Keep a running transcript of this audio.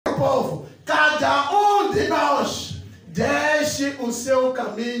povo, cada um de nós deixe o seu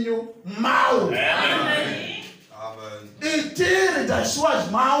caminho mau. Amém. E tire das suas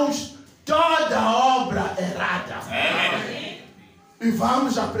mãos toda obra errada. Amém. E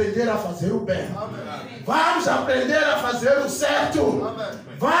vamos aprender a fazer o bem. Vamos aprender a fazer o certo.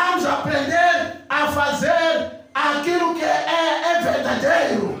 Vamos aprender a fazer aquilo que é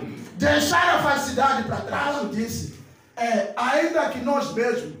verdadeiro. Deixar a falsidade para trás. Eu disse, ainda que nós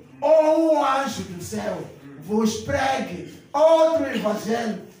mesmos, ou um anjo do céu, vos pregue outro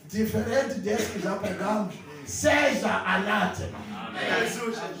evangelho diferente desse que já pregamos, seja anátema.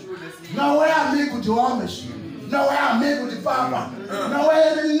 Não é amigo de homens, não é amigo de papa, não é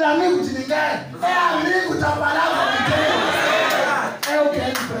amigo de ninguém, é amigo da palavra de Deus. É o que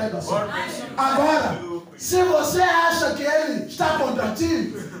ele prega. Agora, se você acha que ele está contra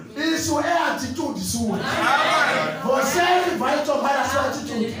ti, isso é atitude sua. Você vai tomar a sua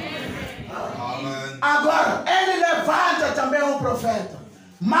atitude. Agora, ele levanta também um profeta.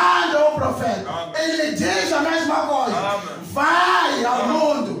 Manda um profeta. Ele diz a mesma coisa. Vai ao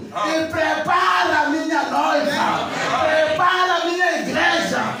mundo e prepara a minha noiva. Prepara a minha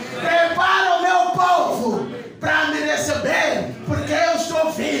igreja. Prepara o meu povo para me receber. Porque eu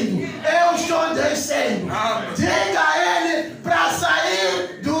estou vindo. Eu estou descendo. Diga a ele para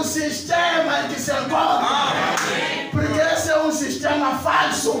sair do sistema em que se encontra. Porque esse é um sistema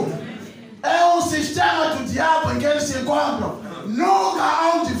falso. É um sistema do diabo em que eles se encontram. Nunca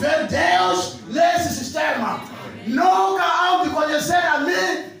hão de ver Deus nesse sistema. Nunca hão de conhecer a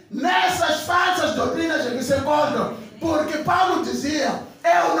mim nessas falsas doutrinas em que se encontram. Porque Paulo dizia,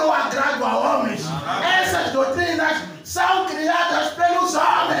 eu não agrado a homens. Essas doutrinas são criadas pelos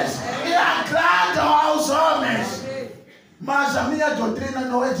homens e agradam aos homens. Mas a minha doutrina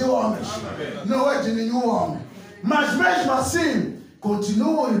não é de homens. Não é de nenhum homem. Mas mesmo assim,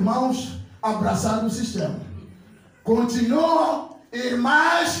 continuam, irmãos, abraçando o sistema. Continuam,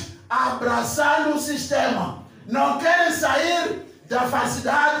 irmãs, abraçando o sistema. Não querem sair da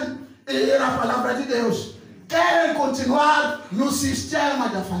falsidade e ir à palavra de Deus. Querem continuar no sistema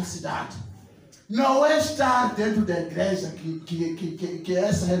da falsidade. Não é estar dentro da igreja que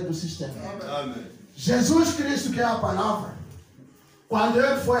essa é do sistema. Amém. Jesus Cristo, que é a palavra, quando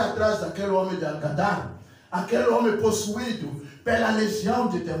ele foi atrás daquele homem de Alcadar, aquele homem possuído pela legião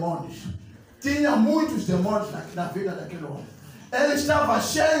de demônios, tinha muitos demônios na vida daquele homem. Ele estava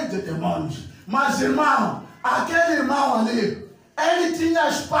cheio de demônios. Mas, irmão, aquele irmão ali, ele tinha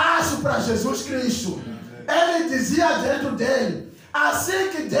espaço para Jesus Cristo. Ele dizia dentro dele, assim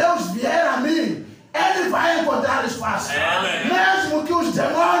que Deus vier a mim, ele vai encontrar espaço. Mesmo que os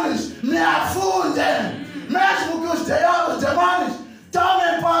demônios me afundem, mesmo que os demônios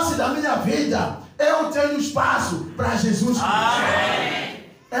tomem posse da minha vida, eu tenho espaço para Jesus Cristo.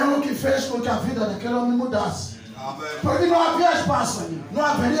 É o que fez com que a vida daquele homem mudasse. Porque não havia espaço ali. Não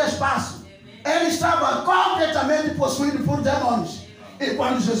haveria espaço. Ele estava completamente possuído por demônios. E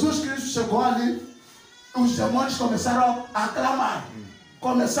quando Jesus Cristo chegou ali, os demônios começaram a clamar.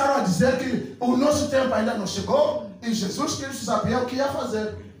 Começaram a dizer que o nosso tempo ainda não chegou. E Jesus Cristo sabia o que ia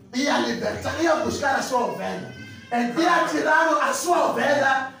fazer. Ia libertar, ia buscar a sua ovelha. Ia tirar a sua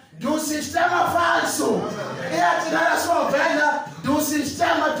ovelha do sistema falso. Ia tirar a sua ovelha do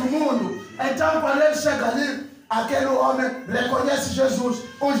sistema do mundo. Então, quando ele chega ali, aquele homem reconhece Jesus.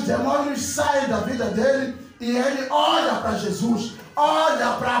 Os demônios saem da vida dele e ele olha para Jesus,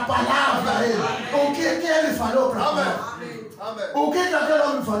 olha para a palavra dele. O que ele falou para ele? O que aquele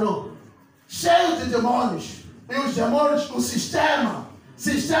homem falou? Cheio de demônios. E os demônios, o sistema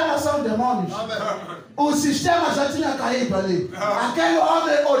são demônios. O sistema já tinha caído ali. Aquele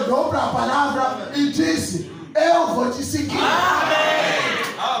homem olhou para a palavra e disse, eu vou te seguir.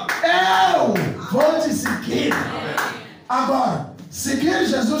 Eu vou te seguir. Agora, seguir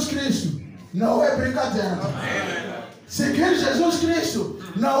Jesus Cristo não é brincadeira. Seguir Jesus Cristo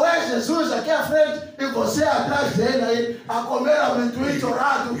não é Jesus aqui à frente e você atrás dele aí a comer amendoim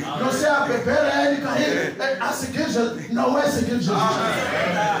torrado, você a beber ele cair. A seguir Jesus não é seguir Jesus.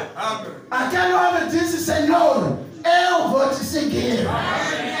 Aquele homem disse, Senhor, eu vou te seguir.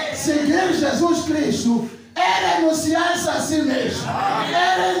 Seguir Jesus Cristo é renunciar-se a si mesmo.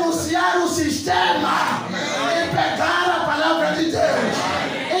 É renunciar o sistema e pegar a palavra de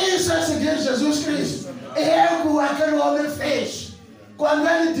Deus. Isso é seguir Jesus Cristo. É o que aquele homem fez. Quando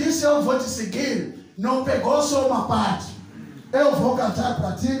ele disse, eu vou te seguir, não pegou só uma parte. Eu vou cantar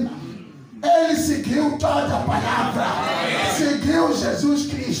para ti. Ele seguiu toda a palavra. Seguiu Jesus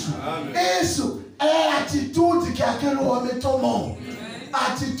Cristo. Isso é a atitude que aquele homem tomou. A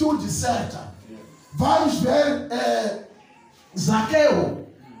atitude certa. Vamos ver Zaqueu.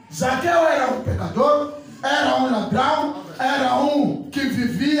 Zaqueu era um pecador, era um ladrão, era um que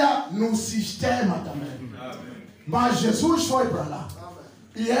vivia no sistema também. Mas Jesus foi para lá.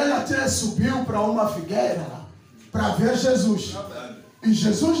 E ele até subiu para uma figueira lá, para ver Jesus. E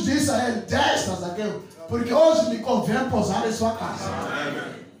Jesus disse a ele, desça, Zaqueu, porque hoje me convém pousar em sua casa.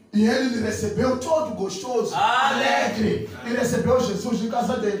 E ele lhe recebeu todo gostoso, alegre. E recebeu Jesus em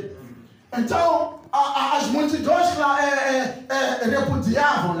casa dele. Então, as multidões lá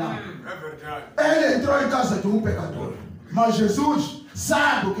repudiavam lá. Ele entrou em casa de um pecador. Mas Jesus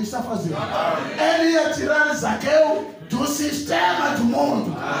sabe o que está fazendo. Ele ia tirar Zaqueu do sistema do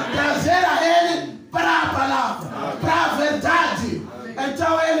mundo. Trazer a ele para a palavra, para a verdade.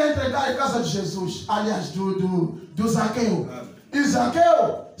 Então ele entregou em casa de Jesus, aliás, do Zaqueu. E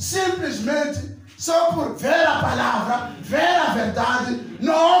Zaqueu, simplesmente, só por ver a palavra, ver a verdade,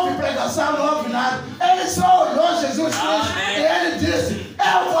 não houve pregação, não houve nada. Ele só olhou Jesus Cristo e ele disse,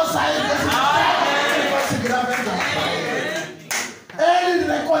 eu vou sair desse sistema e vou seguir a verdade.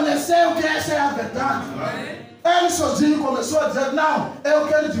 Ele reconheceu que essa é a verdade. Ele sozinho começou a dizer, não, eu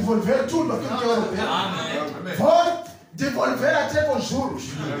quero devolver tudo aquilo que eu roubei. Vou devolver até com juros.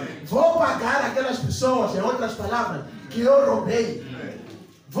 Vou pagar aquelas pessoas, em outras palavras, que eu roubei.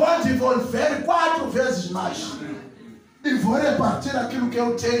 Vou devolver 4 vezes mais. E vou repartir aquilo que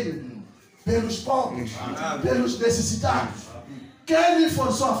eu tenho pelos pobres, pelos necessitados. Quem me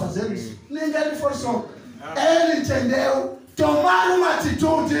forçou a fazer isso? Ninguém me forçou. Ele entendeu tomar uma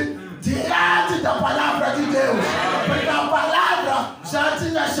atitude diante da palavra de Deus. Porque a palavra já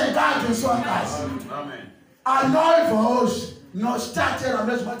tinha chegado em sua casa. A noiva hoje não está a ter a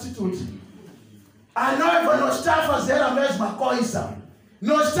mesma atitude. A noiva não está a fazer a mesma coisa.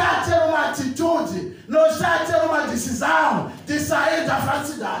 Não está a ter uma atitude. Não está a ter uma decisão de sair da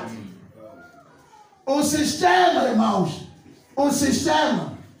falsidade. O sistema, irmãos, o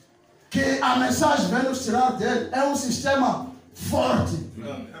sistema que a mensagem vem nos tirar dele é um sistema forte.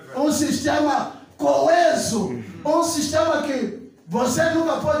 Um sistema coeso. Um sistema que você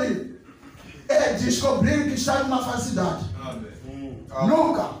nunca pode descobrir que está numa falsidade.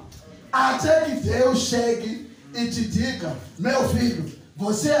 Nunca. Até que Deus chegue e te diga, meu filho,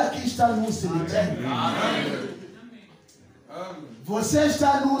 você aqui está num cemitério. Você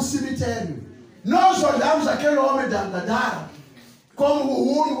está num cemitério. Nós olhamos aquele homem da Gadara como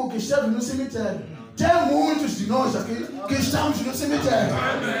o único que esteve no cemitério. Tem muitos de nós aqui que estamos no cemitério.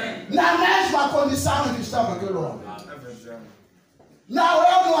 Na mesma condição em que estava aquele homem. Não,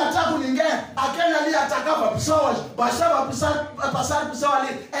 eu não ataco ninguém. Aquele ali atacava pessoas. Bastava passar a pessoa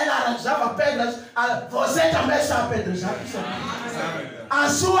ali. Ele arranjava pedras. Você também está a apedrejar pessoas. A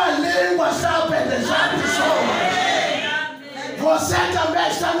sua língua está a apedrejar pessoas. Você também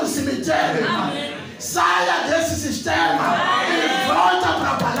está no cemitério. Saia desse sistema e volta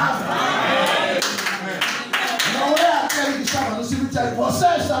para a palavra. Não é aquele que estava no cemitério. Você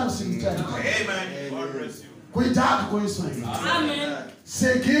está no cemitério. Cuidado com isso aí. Amém.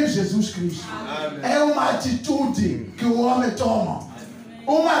 Seguir Jesus Cristo é uma atitude que o homem toma.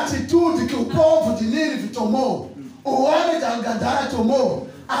 Uma atitude que o povo de Nínive tomou. O homem da Gadara tomou.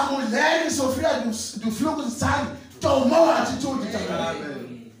 A mulher que sofria do fluxo de sangue tomou a atitude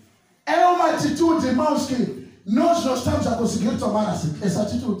também. É uma atitude, irmãos, que nós não estamos a conseguir tomar essa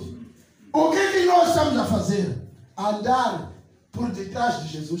atitude. O que nós estamos a fazer? Andar por detrás de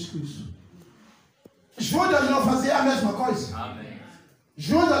Jesus Cristo. Judas não fazia a mesma coisa. Amém.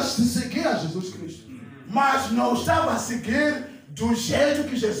 Judas seguia Jesus Cristo. Mas não estava a seguir do jeito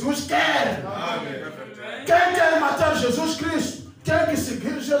que Jesus quer. Amém. Quem quer matar Jesus Cristo tem que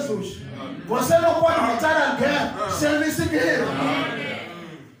seguir Jesus. Amém. Você não pode matar alguém sem me seguir. Amém.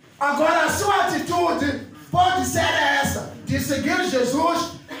 Agora a sua atitude pode ser essa, de seguir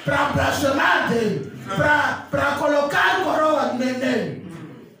Jesus para blasfemar dele, para colocar coroa nele.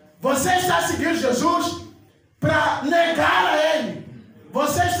 Você está a seguir Jesus para negar a Ele.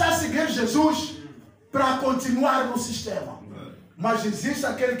 Você está a seguir Jesus para continuar no sistema. Mas existe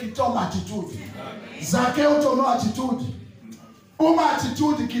aquele que toma atitude. Zaqueu tomou atitude. Uma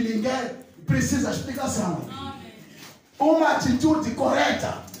atitude que ninguém precisa explicação. Uma atitude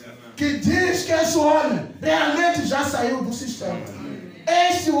correta. Que diz que esse homem realmente já saiu do sistema.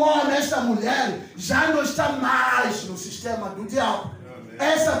 Este homem, esta mulher, já não está mais no sistema do diabo.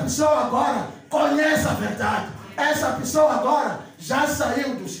 Essa pessoa agora conhece a verdade. Essa pessoa agora já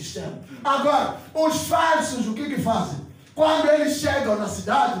saiu do sistema. Agora, os falsos, o que fazem? Quando eles chegam na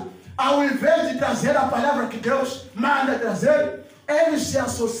cidade, ao invés de trazer a palavra que Deus manda trazer, eles se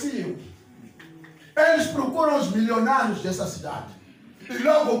associam. Eles procuram os milionários dessa cidade. E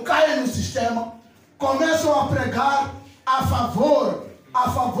logo caem no sistema, começam a pregar a favor a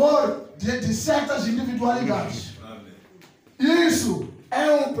favor de certas individualidades. Isso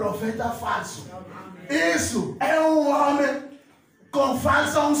é um profeta falso. Isso é um homem com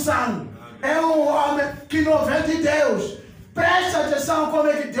falsa unção. É um homem que não vem de Deus. Preste atenção como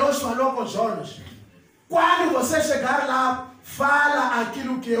é que Deus falou com Jonas. Quando você chegar lá, fala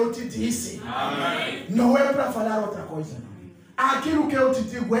aquilo que eu te disse. Amém. Não é para falar outra coisa. Não. Aquilo que eu te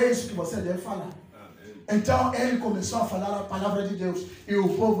digo é isso que você deve falar. Então ele começou a falar a palavra de Deus e o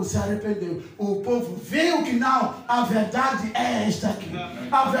povo se arrependeu. O povo viu que não, a verdade é esta aqui.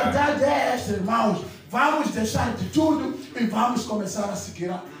 A verdade é esta, irmãos. Vamos deixar de tudo e vamos começar a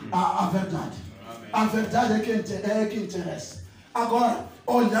seguir a verdade. A verdade é que interessa. Agora,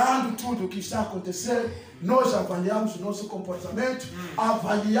 olhando tudo o que está acontecendo, nós avaliamos o nosso comportamento,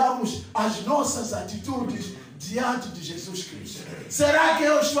 avaliamos as nossas atitudes diante de Jesus Cristo. Será que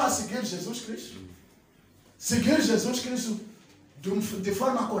eu estou a seguir Jesus Cristo? Seguir Jesus Cristo de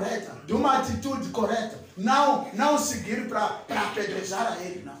forma correta, de uma atitude correta. Não seguir para apedrejar a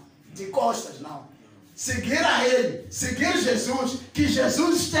Ele, não. De costas, não. Seguir a Ele, seguir Jesus, que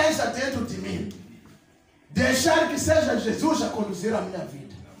Jesus esteja dentro de mim. Deixar que seja Jesus a conduzir a minha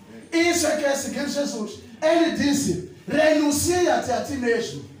vida. Isso é que é seguir Jesus. Ele disse, renuncia-te a ti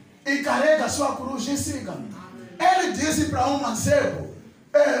mesmo e carrega a sua cruz e siga-me. Ele disse para um mancebo,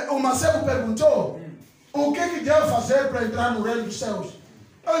 o mancebo perguntou, o que devo fazer para entrar no reino dos céus?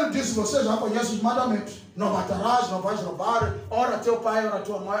 Ele disse, você já conhece os mandamentos. Não matarás, não vais roubar, ora teu pai, ora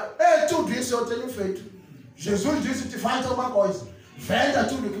tua mãe. Tudo isso eu tenho feito. Jesus disse, te falta uma coisa. Venda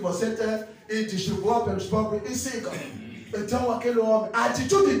tudo que você tem e distribua pelos pobres e siga. Então aquele homem, a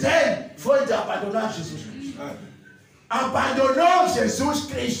atitude dele foi de abandonar Jesus Cristo. Abandonou Jesus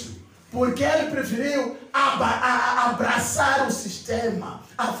Cristo. Porque ele preferiu abraçar o sistema,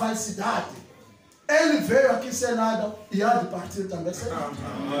 a falsidade. Ele veio aqui sem nada e há de partir também sem nada.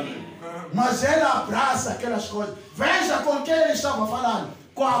 Mas ele abraça aquelas coisas. Veja com quem ele estava falando.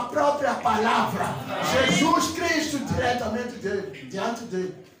 Com a própria palavra. Jesus Cristo diretamente dele, diante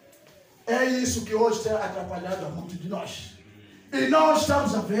dele. É isso que hoje tem atrapalhado a muito de nós. E nós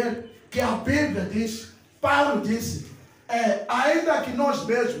estamos a ver que a Bíblia diz, Paulo disse, ainda que nós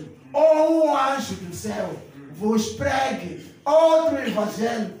mesmos, ou um anjo do céu, vos pregue outro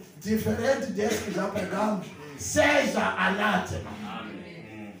evangelho diferente desse que já pregamos, seja anátema.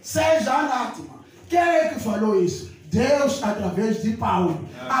 Seja anátema. Quem é que falou isso? Deus através de Paulo.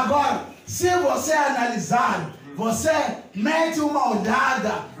 Agora, se você analisar, você mete uma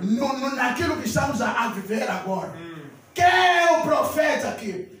olhada naquilo que estamos a viver agora. Quem é o profeta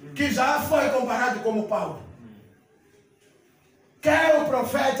aqui que já foi comparado como Paulo? Quem é o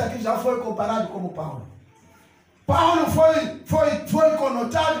profeta que já foi comparado como Paulo? Paulo foi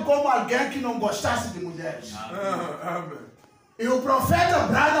conotado como alguém que não gostasse de mulheres. Amém. E o profeta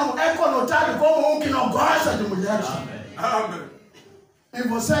Branham é conotado como um que não gosta de mulheres. Amém. E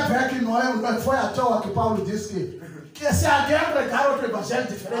você vê que não foi à toa que Paulo disse que se alguém pregar outro evangelho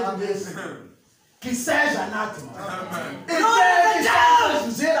diferente desse, que seja anátema. E quem é que está a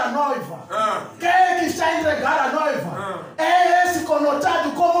introduzir a noiva? Quem é que está a entregar a noiva? É esse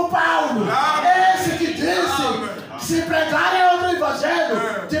conotado como Paulo. É esse que disse, se pregarem outro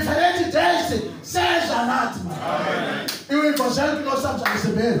evangelho diferente desse, seja anátema. E o evangelho que nós estamos a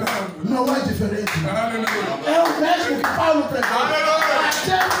receber não é diferente. É o mesmo que Paulo pregou.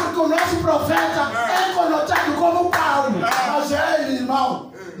 Até porque o nosso profeta é conotado como Paulo. Mas ele,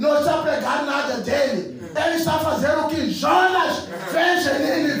 irmão, não está pregando nada dele. Ele está fazendo o que Jonas fez em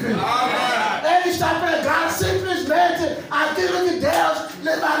Nínive. Ele está pregando simplesmente aquilo que Deus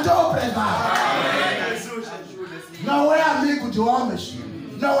lhe mandou pregar. Não é amigo de homens.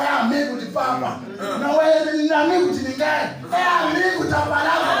 Não é amigo de papa. Não é amigo de ninguém. É amigo da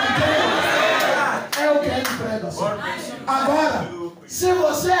palavra de Deus. É o que ele prega. Agora, se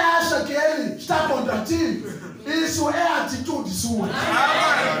você acha que ele está contra ti, isso é atitude sua.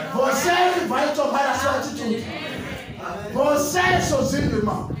 Você vai tomar a sua atitude. Você sozinho,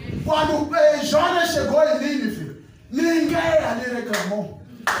 irmão. Quando Jonas chegou em Nínive, ninguém ali reclamou.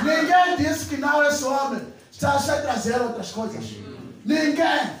 Ninguém disse que não, esse homem está a trazer outras coisas.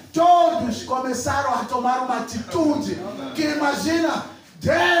 Ninguém. Todos começaram a tomar uma atitude que, imagina,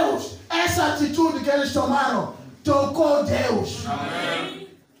 Deus, essa atitude que eles tomaram, tocou Deus. Amém.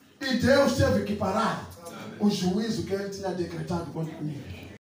 E Deus teve que parar o juízo que ele tinha decretado contra mim.